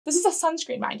This is a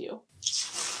sunscreen, mind you.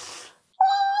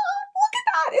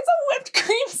 It's a whipped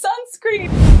cream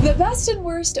sunscreen. The best and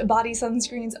worst body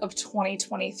sunscreens of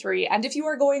 2023. And if you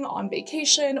are going on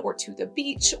vacation or to the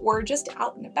beach or just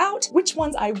out and about, which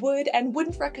ones I would and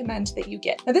wouldn't recommend that you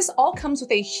get. Now this all comes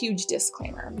with a huge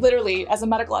disclaimer. Literally, as a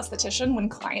medical esthetician, when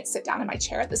clients sit down in my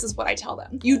chair, this is what I tell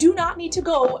them. You do not need to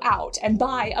go out and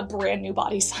buy a brand new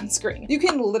body sunscreen. You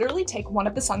can literally take one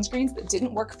of the sunscreens that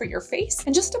didn't work for your face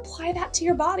and just apply that to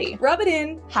your body. Rub it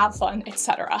in, have fun,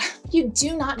 etc. You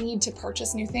do not need to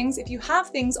purchase new things if you have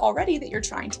things already that you're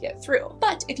trying to get through.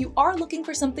 But if you are looking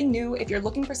for something new, if you're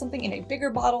looking for something in a bigger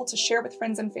bottle to share with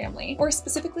friends and family, or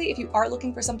specifically if you are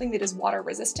looking for something that is water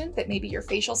resistant that maybe your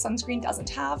facial sunscreen doesn't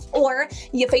have, or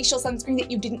your facial sunscreen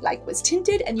that you didn't like was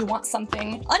tinted and you want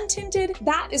something untinted,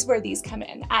 that is where these come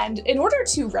in. And in order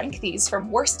to rank these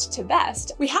from worst to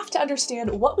best, we have to understand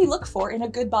what we look for in a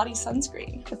good body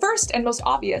sunscreen. The first and most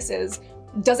obvious is,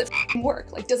 does it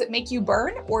work? Like, does it make you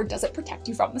burn or does it protect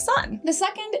you from the sun? The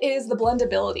second is the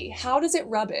blendability. How does it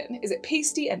rub in? Is it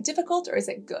pasty and difficult or is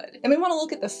it good? And we want to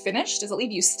look at the finish. Does it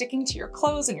leave you sticking to your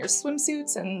clothes and your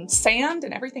swimsuits and sand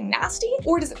and everything nasty?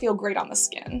 Or does it feel great on the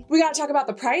skin? We got to talk about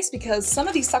the price because some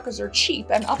of these suckers are cheap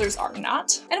and others are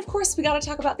not. And of course, we got to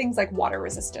talk about things like water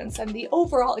resistance and the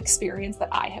overall experience that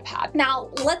I have had. Now,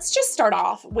 let's just start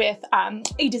off with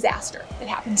a disaster that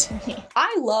happened to me.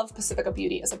 I love Pacifica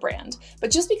Beauty as a brand. But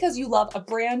just because you love a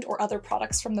brand or other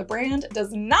products from the brand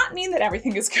does not mean that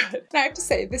everything is good. And I have to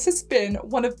say, this has been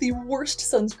one of the worst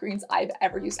sunscreens I've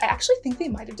ever used. I actually think they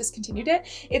might have discontinued it.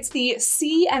 It's the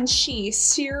C & She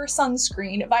Sheer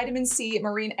Sunscreen Vitamin C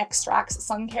Marine Extracts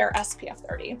Sun Care SPF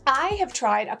 30. I have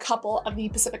tried a couple of the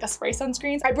Pacifica spray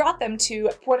sunscreens. I brought them to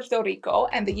Puerto Rico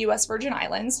and the US Virgin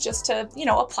Islands just to, you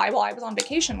know, apply while I was on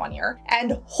vacation one year.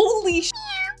 And holy sh**,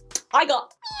 I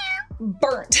got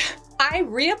burnt. I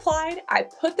reapplied, I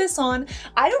put this on.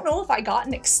 I don't know if I got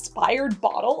an expired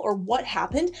bottle or what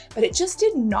happened, but it just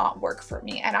did not work for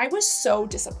me. And I was so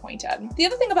disappointed. The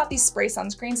other thing about these spray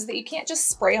sunscreens is that you can't just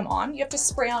spray them on, you have to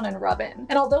spray on and rub in.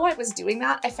 And although I was doing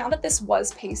that, I found that this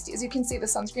was pasty. As you can see, the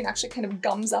sunscreen actually kind of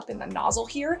gums up in the nozzle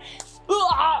here.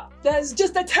 Ugh, that is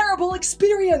just a terrible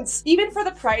experience. Even for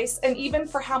the price and even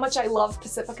for how much I love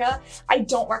Pacifica, I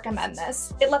don't recommend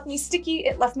this. It left me sticky,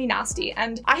 it left me nasty.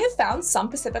 And I have found some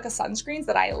Pacifica sunscreens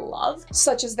that I love,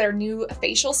 such as their new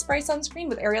facial spray sunscreen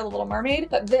with Ariel the Little Mermaid,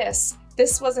 but this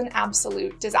was an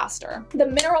absolute disaster. The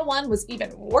mineral one was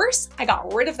even worse. I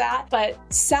got rid of that, but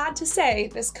sad to say,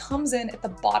 this comes in at the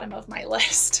bottom of my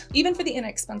list. Even for the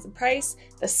inexpensive price,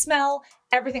 the smell,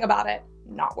 everything about it,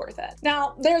 not worth it.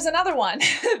 Now, there's another one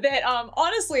that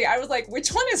honestly, I was like, which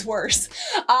one is worse?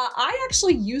 I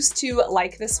actually used to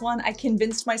like this one. I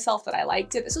convinced myself that I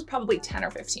liked it. This was probably 10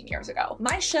 or 15 years ago.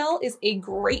 MyCHELLE is a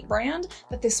great brand,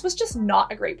 but this was just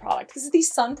not a great product. This is the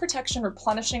Sun Protection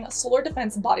Replenishing Solar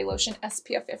Defense Body Lotion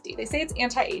SPF 50. They say it's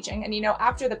anti-aging, and you know,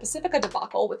 after the Pacifica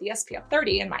debacle with the SPF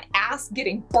 30 and my ass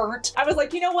getting burnt, I was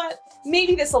like, you know what?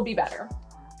 Maybe this will be better.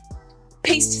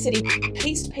 Paste city,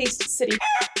 paste city.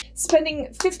 Spending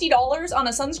 $50 on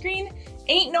a sunscreen?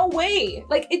 Ain't no way.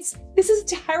 Like, this is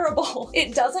terrible.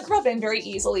 It doesn't rub in very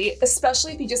easily,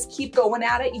 especially if you just keep going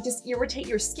at it, you just irritate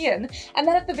your skin. And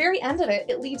then at the very end of it,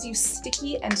 it leaves you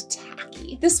sticky and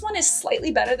tacky. This one is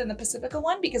slightly better than the Pacifica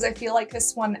one because I feel like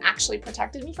this one actually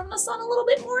protected me from the sun a little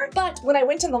bit more. But when I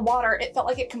went in the water, it felt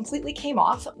like it completely came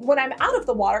off. When I'm out of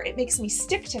the water, it makes me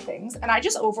stick to things. And I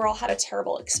just overall had a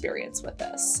terrible experience with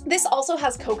this. This also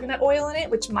has coconut oil in it,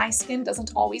 which my skin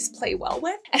doesn't always play well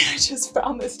with. And I just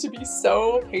found this to be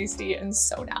so pasty and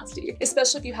so nasty,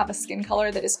 especially if you have a skin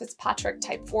color that is Fitzpatrick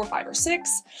type 4, 5, or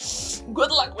 6.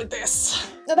 Good luck with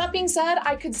this. Now that being said,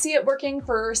 I could see it working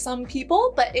for some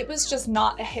people, but it was just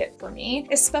not a hit for me,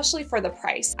 especially for the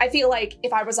price. I feel like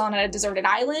if I was on a deserted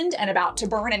island and about to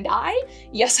burn and die,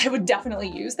 yes, I would definitely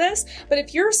use this. But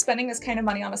if you're spending this kind of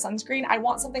money on a sunscreen, I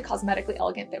want something cosmetically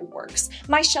elegant that works.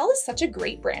 MyCHELLE is such a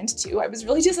great brand too. I was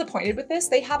really disappointed with this.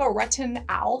 They have a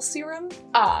retinol serum,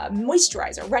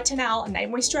 moisturizer, retinol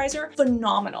night moisturizer,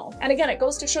 phenomenal. And again, it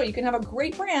goes to show you can have a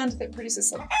great brand that produces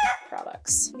some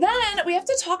products. Then we have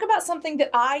to talk about something that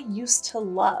I used to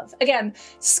love. Again,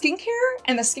 skincare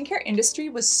and the skincare industry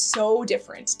was so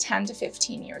different 10 to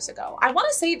 15 years ago. I want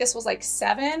to say this was like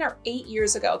 7 or 8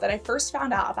 years ago that I first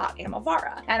found out about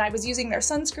Amavara. And I was using their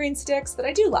sunscreen sticks that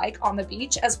I do like on the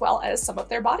beach, as well as some of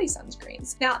their body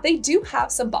sunscreens. Now, they do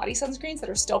have some body sunscreens that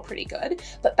are still pretty good,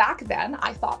 but back then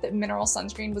I thought that mineral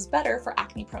sunscreen was better for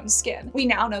acne-prone skin. We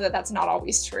now know that that's not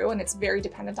always true, and it's very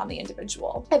dependent on the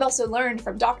individual. I've also learned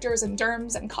from doctors doctors and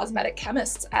derms and cosmetic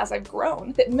chemists as I've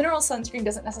grown that mineral sunscreen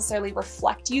doesn't necessarily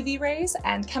reflect UV rays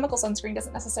and chemical sunscreen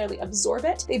doesn't necessarily absorb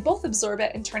it. They both absorb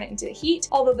it and turn it into heat,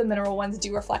 although the mineral ones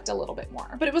do reflect a little bit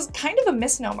more. But it was kind of a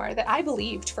misnomer that I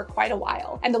believed for quite a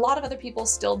while, and a lot of other people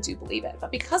still do believe it.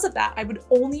 But because of that, I would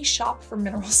only shop for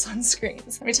mineral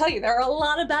sunscreens. Let me tell you, there are a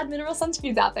lot of bad mineral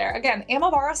sunscreens out there. Again,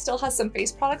 Amavara still has some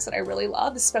face products that I really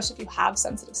love, especially if you have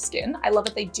sensitive skin. I love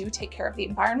that they do take care of the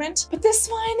environment. But this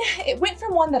one, it went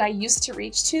from one that I used to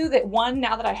reach to that one,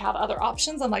 now that I have other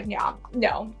options, I'm like, yeah,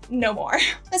 no more.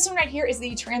 This one right here is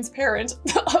the transparent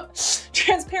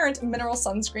mineral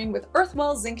sunscreen with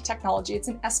Earthwell zinc technology. It's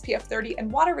an SPF 30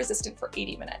 and water resistant for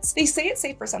 80 minutes. They say it's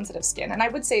safe for sensitive skin, and I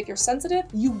would say if you're sensitive,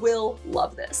 you will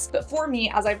love this. But for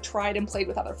me, as I've tried and played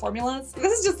with other formulas,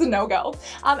 this is just a no-go.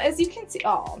 As you can see,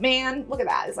 oh man, look at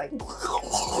that. It's like,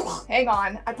 hang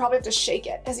on, I probably have to shake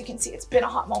it. As you can see, it's been a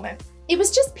hot moment. It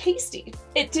was just pasty.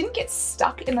 It didn't get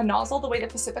stuck in the nozzle the way the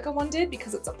Pacifica one did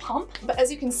because it's a pump, but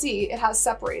as you can see, it has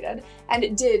separated, and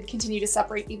it did continue to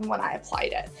separate even when I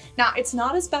applied it. Now, it's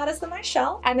not as bad as the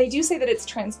MyCHELLE, and they do say that it's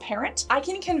transparent. I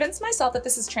can convince myself that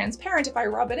this is transparent if I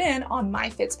rub it in on my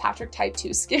Fitzpatrick type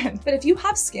 2 skin. But if you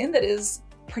have skin that is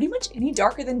pretty much any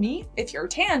darker than me, if you're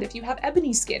tanned, if you have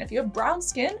ebony skin, if you have brown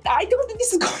skin, I don't think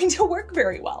this is going to work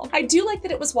very well. I do like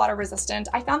that it was water resistant.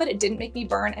 I found that it didn't make me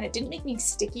burn and it didn't make me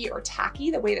sticky or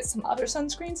tacky the way that some other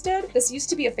sunscreens did. This used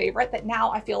to be a favorite, but now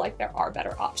I feel like there are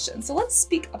better options. So let's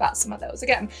speak about some of those.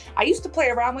 Again, I used to play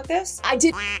around with this. I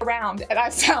did around and I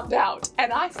found out,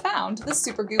 and I found the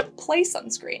Supergoop Play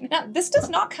Sunscreen. Now, this does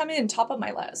not come in top of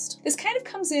my list. This kind of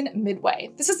comes in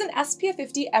midway. This is an SPF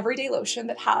 50 everyday lotion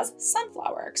that has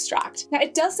sunflower extract. Now,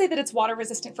 it does say that it's water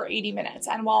resistant for 80 minutes.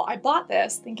 And while I bought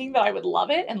this thinking that I would love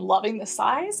it and loving the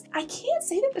size, I can't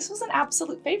say that this was an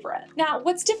absolute favorite. Now,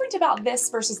 what's different about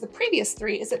this versus the previous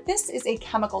three is that this is a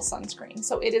chemical sunscreen.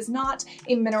 So it is not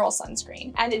a mineral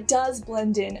sunscreen, and it does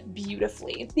blend in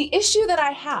beautifully. The issue that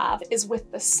I have is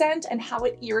with the scent and how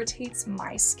it irritates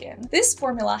my skin. This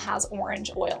formula has orange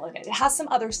oil in it. It has some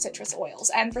other citrus oils.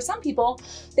 And for some people,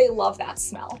 they love that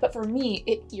smell. But for me,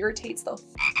 it irritates the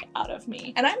out of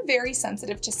me. And I'm very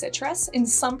sensitive to citrus. In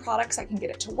some products I can get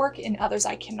it to work, in others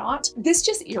I cannot. This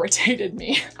just irritated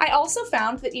me. I also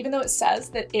found that even though it says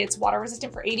that it's water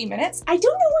resistant for 80 minutes, I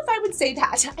don't know if I would say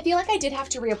that. I feel like I did have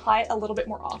to reapply it a little bit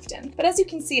more often. But as you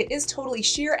can see, it is totally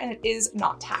sheer and it is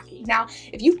not tacky. Now,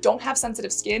 if you don't have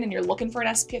sensitive skin and you're looking for an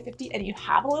SPF 50 and you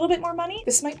have a little bit more money,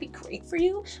 this might be great for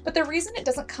you. But the reason it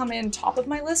doesn't come in top of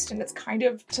my list and it's kind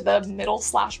of to the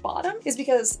middle/bottom is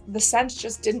because the scent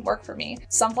just didn't work for me.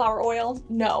 Sunflower oil,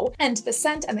 no. And the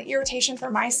scent and the irritation for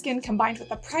my skin combined with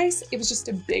the price, it was just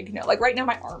a big no. Like right now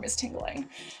my arm is tingling.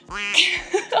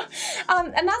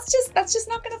 And that's just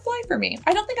not gonna fly for me.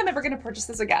 I don't think I'm ever gonna purchase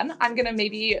this again. I'm gonna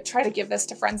maybe try to give this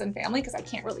to friends and family because I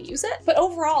can't really use it. But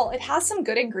overall, it has some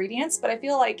good ingredients, but I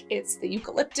feel like it's the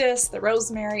eucalyptus, the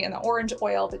rosemary, and the orange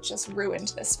oil that just ruined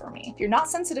this for me. If you're not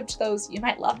sensitive to those, you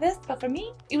might love this, but for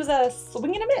me, it was a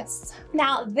swing and a miss.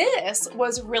 Now, this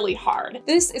was really hard.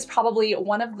 This is probably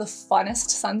one of the funnest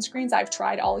sunscreens I've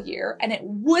tried all year, and it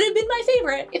would have been my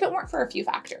favorite if it weren't for a few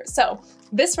factors. So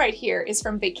this right here is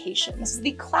from Vacation. This is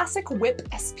the classic Whip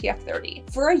SPF 30.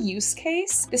 For a use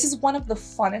case, this is one of the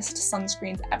funnest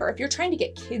sunscreens ever. If you're trying to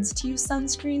get kids to use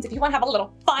sunscreens, if you want to have a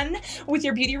little fun with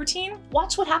your beauty routine,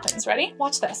 watch what happens. Ready?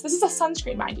 Watch this. This is a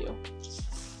sunscreen, mind you.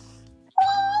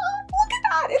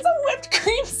 It's a whipped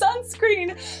cream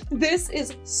sunscreen. This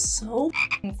is so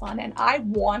fun and I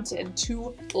wanted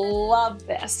to love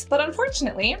this. But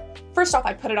unfortunately, first off,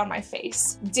 I put it on my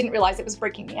face. Didn't realize it was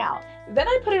breaking me out. Then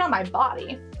I put it on my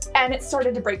body and it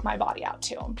started to break my body out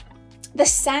too. The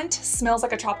scent smells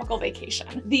like a tropical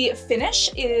vacation. The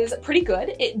finish is pretty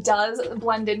good. It does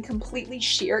blend in completely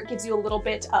sheer. It gives you a little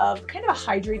bit of kind of a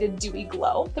hydrated, dewy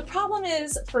glow. The problem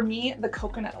is, for me, the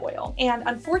coconut oil. And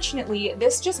unfortunately,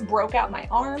 this just broke out my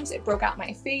arms, it broke out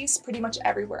my face, pretty much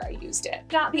everywhere I used it.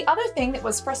 Now, the other thing that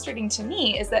was frustrating to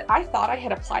me is that I thought I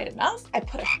had applied enough. I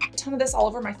put a ton of this all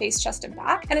over my face, chest, and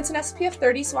back, and it's an SPF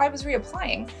 30, so I was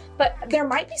reapplying. But there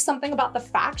might be something about the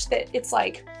fact that it's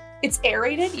like, it's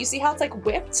aerated. You see how it's like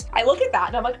whipped? I look at that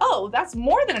and I'm like, oh, that's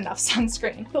more than enough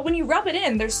sunscreen. But when you rub it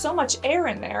in, there's so much air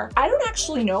in there. I don't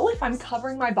actually know if I'm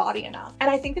covering my body enough.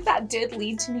 And I think that that did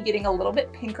lead to me getting a little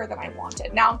bit pinker than I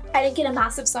wanted. Now, I didn't get a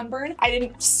massive sunburn. I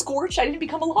didn't scorch. I didn't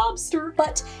become a lobster,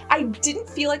 but I didn't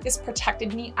feel like this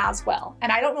protected me as well.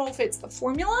 And I don't know if it's the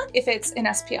formula, if it's an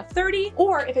SPF 30,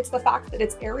 or if it's the fact that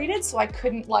it's aerated, so I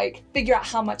couldn't like figure out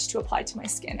how much to apply to my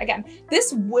skin. Again,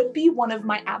 this would be one of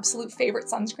my absolute favorite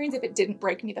sunscreens if it didn't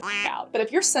break me the f out. But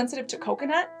if you're sensitive to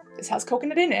coconut, this has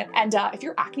coconut in it. And if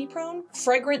you're acne prone,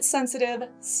 fragrance sensitive,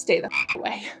 stay the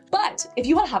away. But if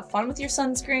you want to have fun with your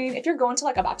sunscreen, if you're going to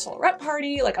like a bachelorette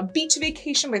party, like a beach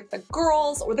vacation with the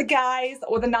girls or the guys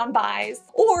or the non-bis,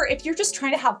 or if you're just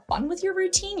trying to have fun with your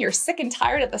routine, you're sick and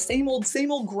tired of the same old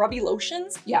grubby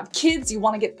lotions, you have kids, you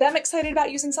want to get them excited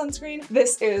about using sunscreen,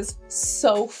 this is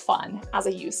so fun as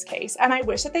a use case. And I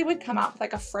wish that they would come out with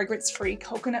like a fragrance-free,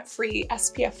 coconut-free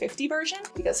SPF 50 version,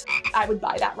 because I would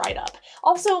buy that right up.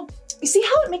 Also, you see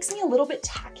how it makes me a little bit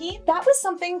tacky? That was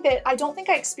something that I don't think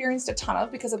I experienced a ton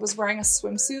of because I was wearing a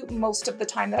swimsuit most of the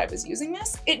time that I was using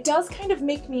this. It does kind of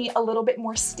make me a little bit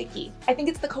more sticky. I think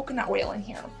it's the coconut oil in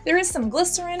here. There is some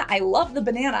glycerin. I love the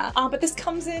banana, but this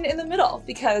comes in the middle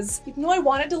because even though I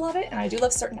wanted to love it and I do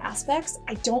love certain aspects,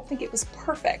 I don't think it was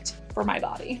perfect for my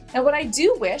body. Now, what I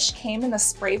do wish came in the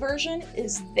spray version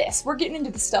is this. We're getting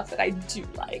into the stuff that I do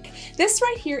like. This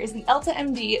right here is the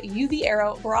EltaMD UV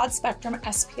Aero Broad Spectrum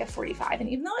SPF 45. And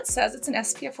even though it says it's an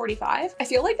SPF 45, I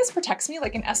feel like this protects me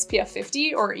like an SPF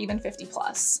 50 or even 50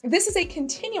 plus. This is a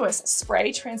continuous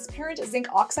spray, transparent zinc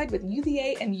oxide with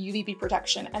UVA and UVB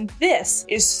protection. And this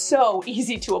is so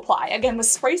easy to apply. Again, with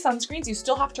spray sunscreens, you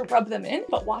still have to rub them in,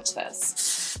 but watch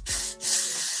this.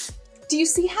 Do you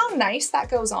see how nice that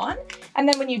goes on? And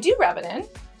then when you do rub it in,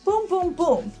 boom, boom,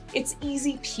 boom. It's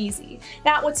easy peasy.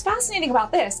 Now, what's fascinating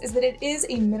about this is that it is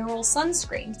a mineral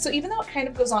sunscreen. So even though it kind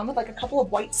of goes on with like a couple of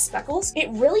white speckles, it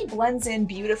really blends in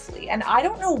beautifully. And I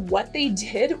don't know what they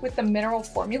did with the mineral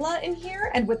formula in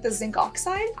here and with the zinc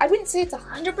oxide. I wouldn't say it's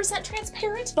 100%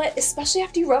 transparent, but especially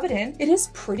after you rub it in, it is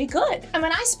pretty good. And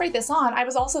when I sprayed this on, I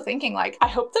was also thinking like, I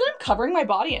hope that I'm covering my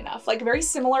body enough. Like very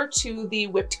similar to the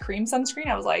whipped cream sunscreen.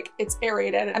 I was like, it's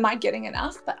aerated. Am I getting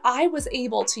enough? But I was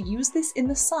able to use this in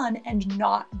the sun and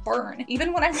not burn,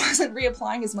 even when I wasn't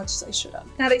reapplying as much as I should have.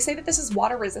 Now, they say that this is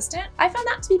water resistant. I found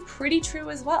that to be pretty true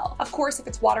as well. Of course, if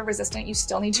it's water resistant, you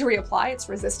still need to reapply. It's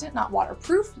resistant, not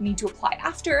waterproof. You need to apply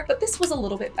after, but this was a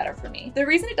little bit better for me. The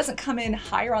reason it doesn't come in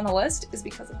higher on the list is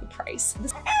because of the price.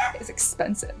 This is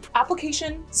expensive.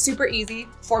 Application, super easy.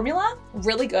 Formula,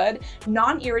 really good.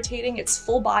 Non-irritating, it's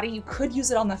full body. You could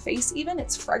use it on the face even.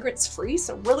 It's fragrance free,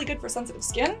 so really good for sensitive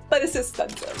skin, but it's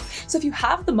expensive. So if you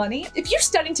have the money, if you're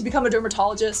studying to become a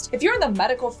dermatologist, if you're in the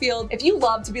medical field, if you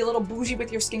love to be a little bougie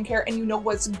with your skincare and you know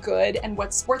what's good and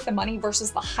what's worth the money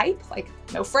versus the hype, like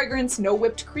no fragrance, no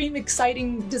whipped cream,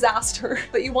 exciting disaster,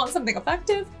 but you want something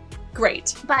effective,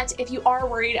 great. But if you are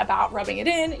worried about rubbing it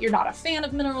in, you're not a fan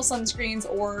of mineral sunscreens,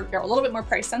 or you're a little bit more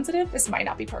price sensitive, this might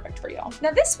not be perfect for you.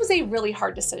 Now, this was a really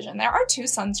hard decision. There are two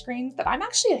sunscreens that I'm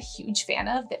actually a huge fan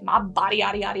of that my body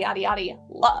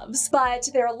loves, but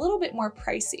they're a little bit more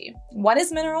pricey. One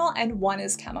is mineral and one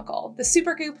is chemical. The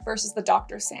Supergoop versus the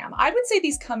Dr. Sam. I would say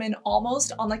these come in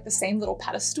almost on like the same little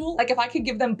pedestal. Like if I could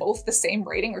give them both the same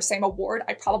rating or same award,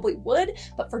 I probably would,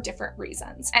 but for different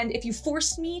reasons. And if you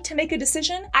forced me to make a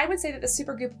decision, I would say that the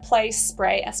Supergoop Play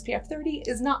Spray SPF 30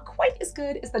 is not quite as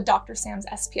good as the Dr. Sam's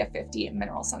SPF 50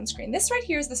 mineral sunscreen. This right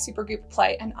here is the Supergoop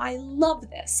Play, and I love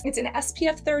this. It's an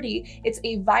SPF 30, it's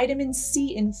a vitamin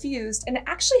C infused, and it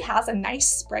actually has a nice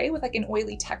spray with like an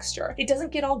oily texture. It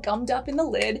doesn't get all gummed up in the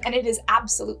lid, and it is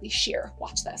absolutely sheer.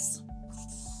 Watch this.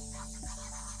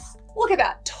 Look at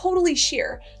that, totally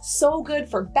sheer. So good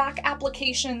for back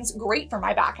applications, great for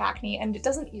my back acne, and it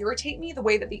doesn't irritate me the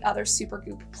way that the other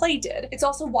Supergoop Play did. It's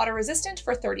also water resistant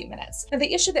for 30 minutes. Now,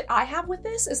 the issue that I have with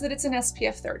this is that it's an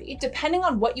SPF 30. Depending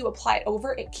on what you apply it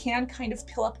over, it can kind of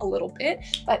pill up a little bit,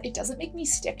 but it doesn't make me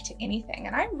stick to anything,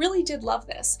 and I really did love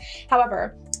this.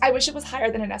 However, I wish it was higher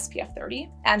than an SPF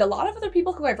 30, and a lot of other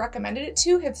people who I've recommended it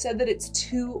to have said that it's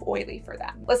too oily for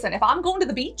them. Listen, if I'm going to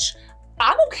the beach,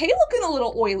 I'm okay looking a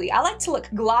little oily. I like to look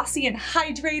glossy and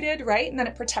hydrated, right? And then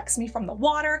it protects me from the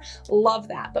water. Love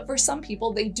that. But for some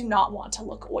people, they do not want to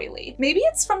look oily. Maybe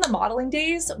it's from the modeling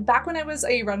days. Back when I was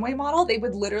a runway model, they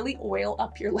would literally oil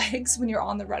up your legs when you're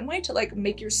on the runway to like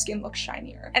make your skin look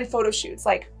shinier. And photo shoots,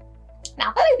 like,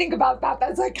 now that I think about that,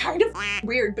 that's like kind of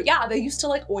weird, but yeah, they used to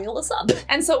like oil us up.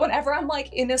 And so whenever I'm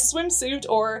like in a swimsuit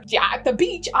or at the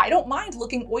beach, I don't mind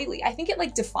looking oily. I think it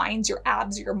like defines your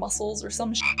abs or your muscles or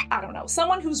some shit. I don't know.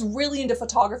 Someone who's really into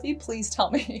photography, please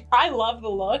tell me. I love the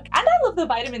look and I love the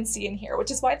vitamin C in here, which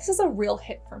is why this is a real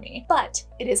hit for me, but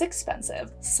it is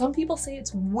expensive. Some people say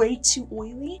it's way too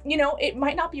oily. You know, it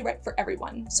might not be right for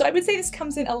everyone. So I would say this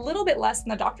comes in a little bit less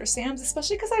than the Dr. Sam's,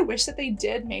 especially because I wish that they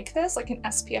did make this like an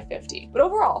SPF 50. But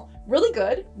overall, really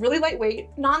good, really lightweight,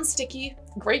 non-sticky,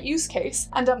 great use case,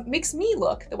 and makes me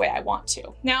look the way I want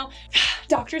to. Now,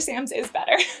 Dr. Sam's is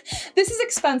better. This is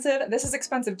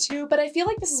expensive too, but I feel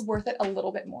like this is worth it a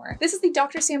little bit more. This is the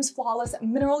Dr. Sam's Flawless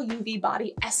Mineral UV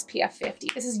Body SPF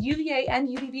 50. This is UVA and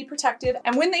UVB protective,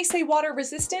 and when they say water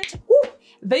resistant, woo,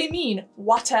 they mean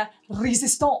water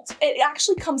resistant. It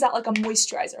actually comes out like a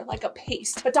moisturizer, like a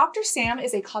paste. But Dr. Sam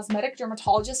is a cosmetic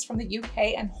dermatologist from the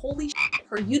UK, and holy shit,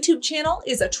 her YouTube channel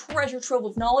is a treasure trove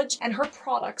of knowledge, and her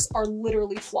products are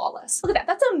literally flawless. Look at that,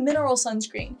 that's a mineral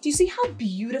sunscreen. Do you see how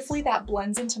beautifully that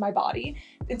blends into my body,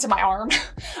 into my arm?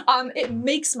 It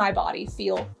makes my body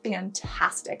feel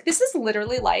fantastic. This is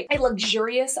literally like a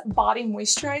luxurious body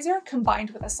moisturizer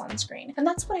combined with a sunscreen. And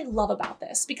that's what I love about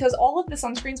this, because all of the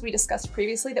sunscreens we discussed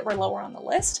previously that were lower on the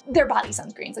list, they're body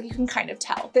sunscreens, like you can kind of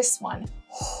tell. This one,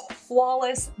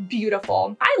 flawless,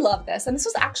 beautiful. I love this, and this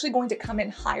was actually going to come in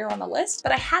higher on the list,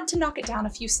 but I had to knock it down a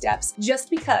few steps just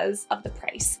because of the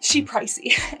price. She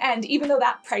pricey. And even though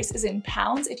that price is in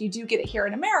pounds, if you do get it here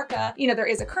in America, you know, there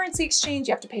is a currency exchange,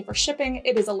 you have to pay for shipping,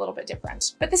 it is a little bit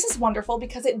different. But this is wonderful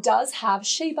because it does have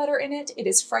shea butter in it, it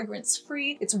is fragrance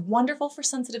free, it's wonderful for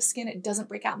sensitive skin, it doesn't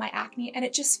break out my acne, and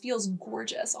it just feels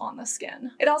gorgeous on the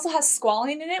skin. It also has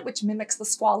squalene in it, which mimics the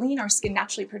squalene our skin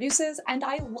naturally produces, and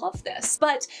I love this.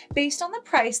 But based on the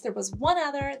price, there was one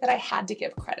other that I had to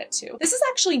give credit to. This is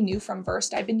actually new from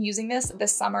Versed. I've been using this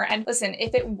summer, and listen,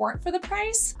 if it weren't for the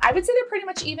price, I would say they're pretty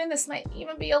much even. This might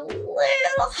even be a little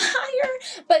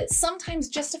higher, but sometimes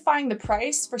justifying the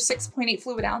price for 6.8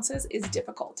 fluid ounces is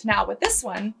difficult. Now with this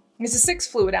one, this is 6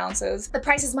 fluid ounces. The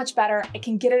price is much better. I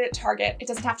can get it at Target. It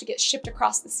doesn't have to get shipped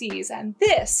across the seas. And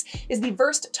this is the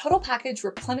Versed Total Package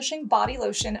Replenishing Body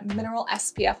Lotion Mineral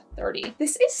SPF 30.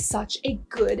 This is such a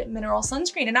good mineral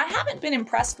sunscreen, and I haven't been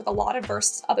impressed with a lot of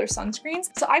Versed's other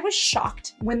sunscreens, so I was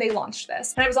shocked when they launched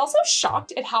this. And I was also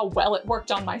shocked at how well it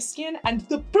worked on my skin, and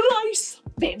the price,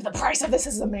 babe, the price of this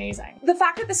is amazing. The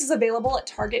fact that this is available at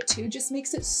Target too just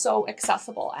makes it so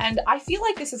accessible, and I feel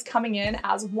like this is coming in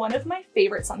as one of my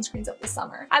favorite sunscreens of the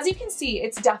summer. As you can see,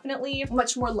 it's definitely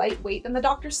much more lightweight than the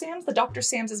Dr. Sam's. The Dr.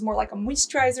 Sam's is more like a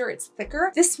moisturizer, it's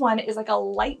thicker. This one is like a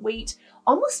lightweight,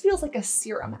 almost feels like a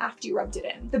serum after you rubbed it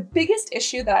in. The biggest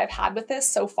issue that I've had with this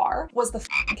so far was the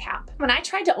cap. When I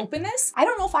tried to open this, I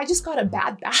don't know if I just got a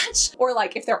bad batch or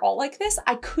like if they're all like this,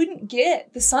 I couldn't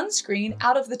get the sunscreen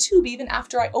out of the tube even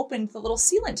after I opened the little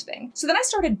sealant thing. So then I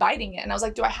started biting it and I was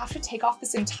like, do I have to take off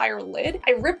this entire lid?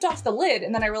 I ripped off the lid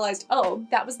and then I realized, oh,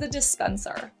 that was the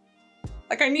dispenser.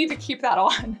 Like I need to keep that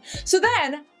on. So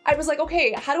then I was like,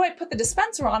 okay, how do I put the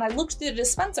dispenser on? I looked through the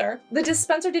dispenser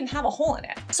didn't have a hole in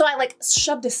it. So I like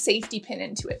shoved a safety pin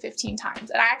into it 15 times.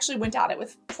 And I actually went at it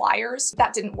with pliers.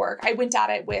 That didn't work. I went at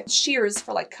it with shears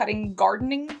for like cutting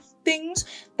gardening things.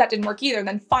 That didn't work either. And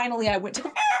then finally I went to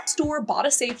the store, bought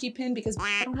a safety pin because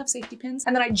I don't have safety pins.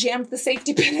 And then I jammed the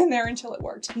safety pin in there until it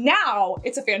worked. Now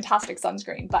it's a fantastic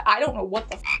sunscreen, but I don't know what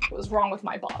the was wrong with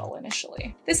my bottle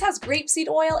initially. This has grapeseed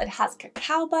oil. It has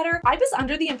cacao butter. I was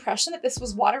under the impression that this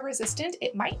was water resistant.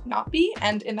 It might not be.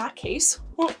 And in that case,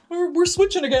 well, we're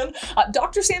switching again.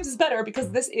 Dr. Sam's is better because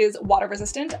this is water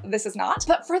resistant. This is not.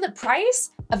 But for the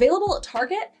price available at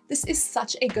Target, this is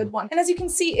such a good one. And as you can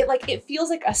see, it feels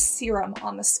like a serum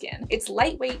on the skin. It's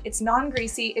lightweight, it's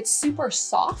non-greasy, it's super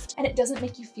soft, and it doesn't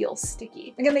make you feel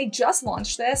sticky. Again, they just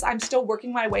launched this. I'm still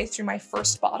working my way through my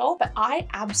first bottle, but I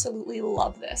absolutely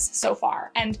love this so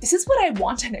far. And this is what I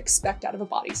want and expect out of a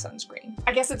body sunscreen.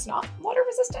 I guess it's not water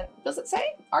resistant. Does it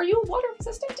say? Are you water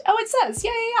resistant? Oh, it says,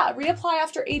 yeah. Reapply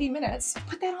after 80 minutes.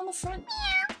 Put that on the front.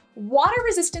 Water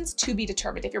resistance to be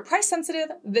determined. If you're price sensitive,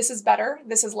 this is better.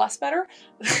 This is less better.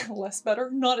 Less better,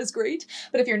 not as great.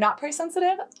 But if you're not price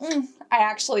sensitive,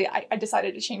 I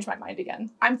decided to change my mind again.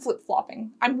 I'm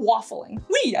flip-flopping. I'm waffling.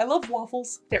 Wee, I love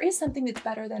waffles. There is something that's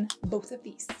better than both of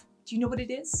these. Do you know what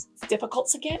it is? It's difficult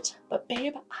to get, but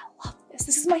babe, I love this.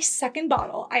 This is my second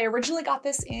bottle. I originally got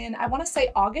this in, I wanna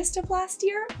say August of last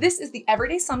year. This is the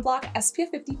Everyday Sunblock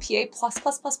SPF 50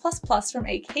 PA+++++ from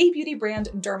a K-beauty brand,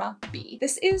 DermaB.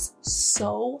 This is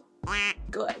so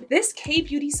good. This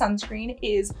K-beauty sunscreen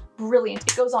is brilliant.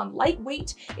 It goes on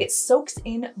lightweight, it soaks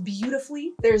in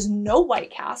beautifully, there's no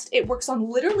white cast, it works on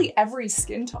literally every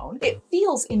skin tone, it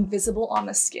feels invisible on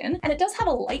the skin, and it does have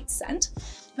a light scent,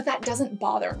 but that doesn't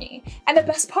bother me. And the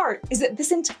best part is that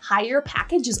this entire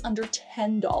package is under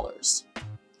 $10.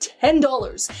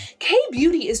 $10.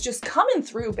 K-Beauty is just coming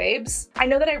through, babes. I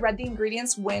know that I read the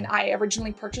ingredients when I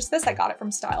originally purchased this. I got it from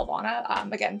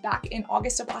Stylevanna, again, back in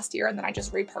August of last year, and then I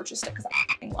just repurchased it because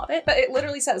I fucking love it. But it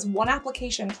literally says 1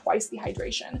 application, twice the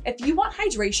hydration. If you want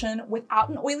hydration without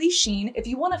an oily sheen, if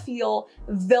you want to feel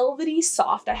velvety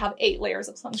soft, I have 8 layers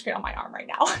of sunscreen on my arm right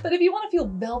now. But if you want to feel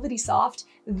velvety soft,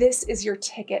 this is your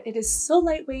ticket. It is so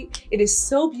lightweight. It is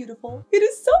so beautiful. It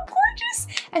is so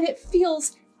gorgeous. And it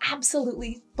feels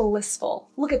absolutely blissful.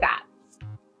 Look at that.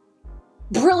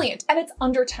 Brilliant. And it's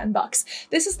under 10 bucks.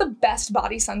 This is the best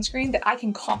body sunscreen that I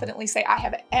can confidently say I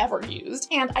have ever used.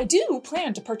 And I do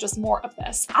plan to purchase more of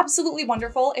this. Absolutely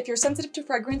wonderful. If you're sensitive to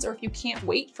fragrance or if you can't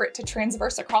wait for it to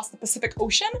transverse across the Pacific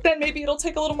Ocean, then maybe it'll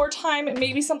take a little more time and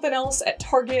maybe something else at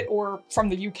Target or from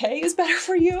the UK is better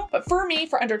for you. But for me,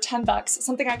 for under 10 bucks,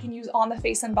 something I can use on the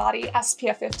face and body,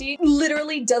 SPF 50,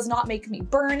 literally does not make me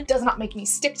burn, does not make me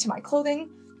stick to my clothing.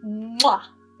 Mwah.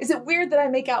 Is it weird that I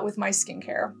make out with my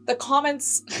skincare? The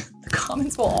comments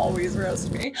will always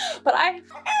roast me, but I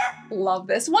love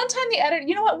this. One time the editor,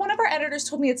 you know what? One of our editors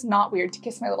told me it's not weird to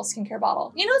kiss my little skincare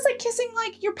bottle. You know, it's like kissing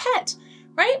like your pet,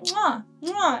 right? Mwah,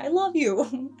 mwah, I love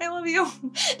you. I love you.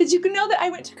 Did you know that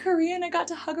I went to Korea and I got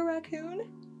to hug a raccoon?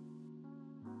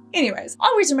 Anyways,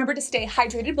 always remember to stay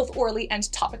hydrated both orally and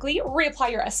topically.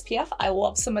 Reapply your SPF. I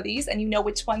love some of these and you know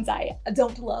which ones I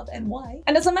don't love and why.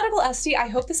 And as a medical esty, I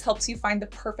hope this helps you find the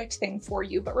perfect thing for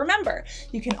you. But remember,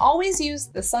 you can always use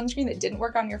the sunscreen that didn't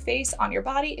work on your face, on your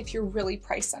body, if you're really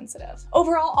price sensitive.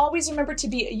 Overall, always remember to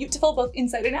be beYoutiful both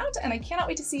inside and out, and I cannot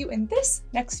wait to see you in this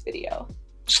next video.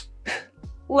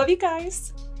 Love you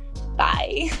guys.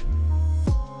 Bye.